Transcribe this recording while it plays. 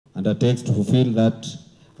undertakes to fulfill that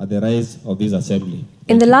at the rise of this assembly.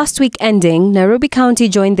 In the last week ending, Nairobi County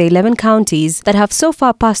joined the 11 counties that have so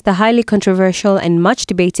far passed the highly controversial and much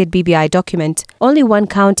debated BBI document. Only one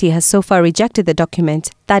county has so far rejected the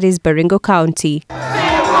document, that is Baringo County.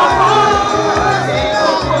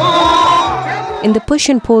 In the push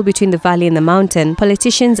and pull between the valley and the mountain,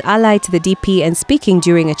 politicians allied to the DP and speaking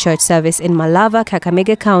during a church service in Malava,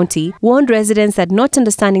 Kakamega County, warned residents that not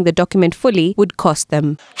understanding the document fully would cost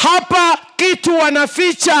them. Hapa kitu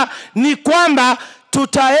wanaficha ni kwamba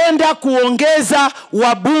tutaenda kuongeza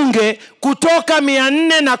wabunge kutoka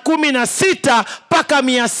 416 mpaka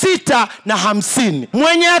 650.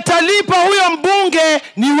 Mwenye atalipa huyo mbunge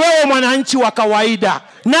ni wewe mwananchi wa kawaida.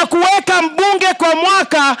 Na kuweka mbunge kwa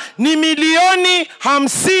mwaka ni milioni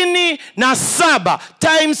 57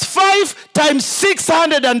 times 5 times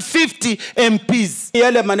 650 MPs.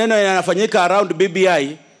 Yale maneno yanafanyika around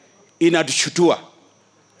BBI inatushutua.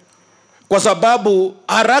 Kwa sababu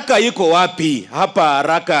haraka iko wapi? Hapa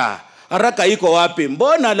haraka iko wapi?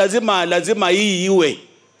 Mbona lazima hii iwe?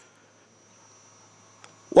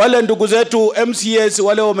 Wale ndugu zetu MCS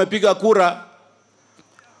wale wamepiga kura,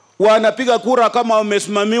 wanapiga kura kama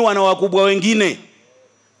wamesimamiwa na wakubwa wengine.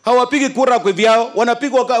 Hawapigi kura kwa vyao,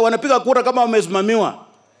 wanapiga kura kama wamesimamiwa.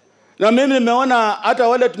 Na mimi nimeona hata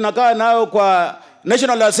wale tunakaa nao kwa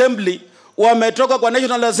National Assembly, wametoka kwa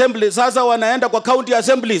National Assembly sasa wanaenda kwa county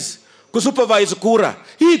assemblies kusupervise kura.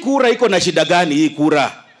 Hii kura iko na shida gani? Hii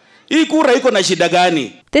kura iko na shida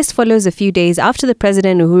gani? This follows a few days after the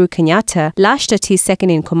President Uhuru Kenyatta lashed at his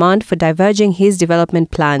second-in-command for diverging his development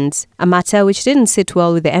plans, a matter which didn't sit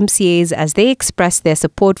well with the MCAs as they expressed their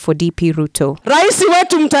support for DP Ruto. Raisi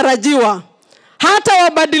wetu mtarajiwa, hata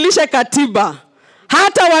wabadilishe katiba,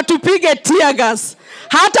 hata watupige tear gas,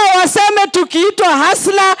 hata waseme tukiitwa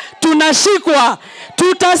hasla tunashikwa,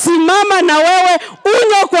 tutasimama na wewe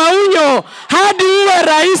unyo kwa unyo hadi uwe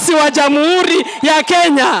rais wa Jamhuri ya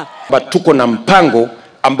Kenya. Tuko na mpango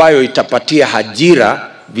ambayo itapatia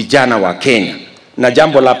ajira vijana wa Kenya. Na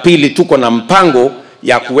jambo la pili, tuko na mpango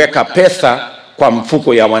ya kuweka pesa kwa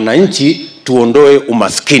mfuko ya wananchi tuondoe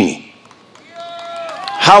umaskini.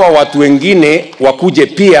 Hawa watu wengine wakuje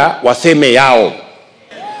pia waseme yao.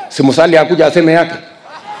 Si Musalia akuja aseme yake?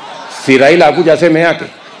 Si Raila akuja aseme yake?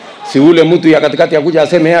 Si ule mtu ya katikati akuja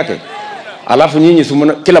aseme yake? Alafu nyinyi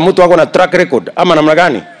kila mtu wako na track record ama namna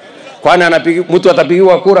gani? Kwani mtu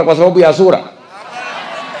atapigiwa kura kwa sababu ya sura?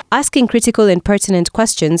 Asking critical and pertinent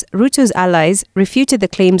questions, Ruto's allies refuted the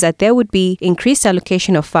claims that there would be increased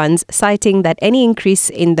allocation of funds, citing that any increase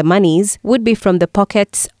in the monies would be from the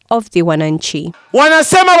pockets of the wananchi.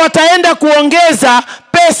 Wanasema wataenda kuongeza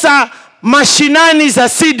pesa mashinani za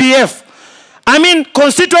CDF.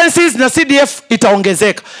 Constituencies na CDF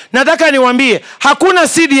itaongezeka. Nataka niwaambie, hakuna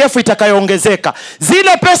CDF itakayoongezeka.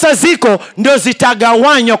 Zile pesa ziko ndio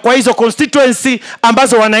zitagawanywa kwa hizo constituency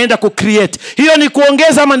ambazo wanaenda kucreate. Hiyo ni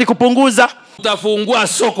kuongeza ama ni kupunguza? Utafungua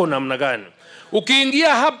soko namna gani?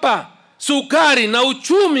 Ukiingia hapa sukari na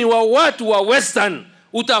uchumi wa watu wa Western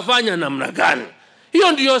utafanya namna gani?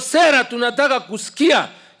 Hiyo ndiyo sera tunataka kusikia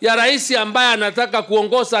ya rais ambaye anataka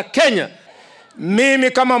kuongoza Kenya.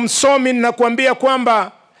 Mimi kama msomi ninakuambia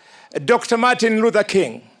kwamba Dr. Martin Luther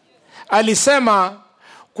King alisema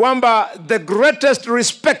kwamba the greatest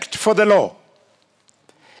respect for the law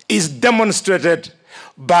is demonstrated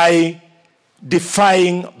by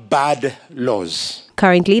defying bad laws.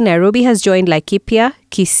 Currently, Nairobi has joined Laikipia,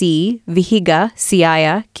 Kisii, Vihiga,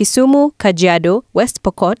 Siaya, Kisumu, Kajiado, West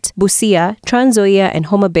Pokot, Busia, Trans Nzoia and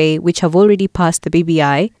Homa Bay, which have already passed the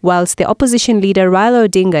BBI, whilst the opposition leader Raila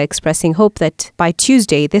Odinga expressing hope that by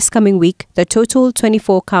Tuesday this coming week, the total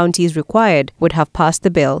 24 counties required would have passed the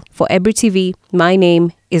bill. For Ebru TV, my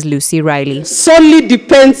name is Lucy Riley. Solely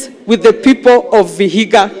depends with the people of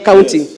Vihiga County.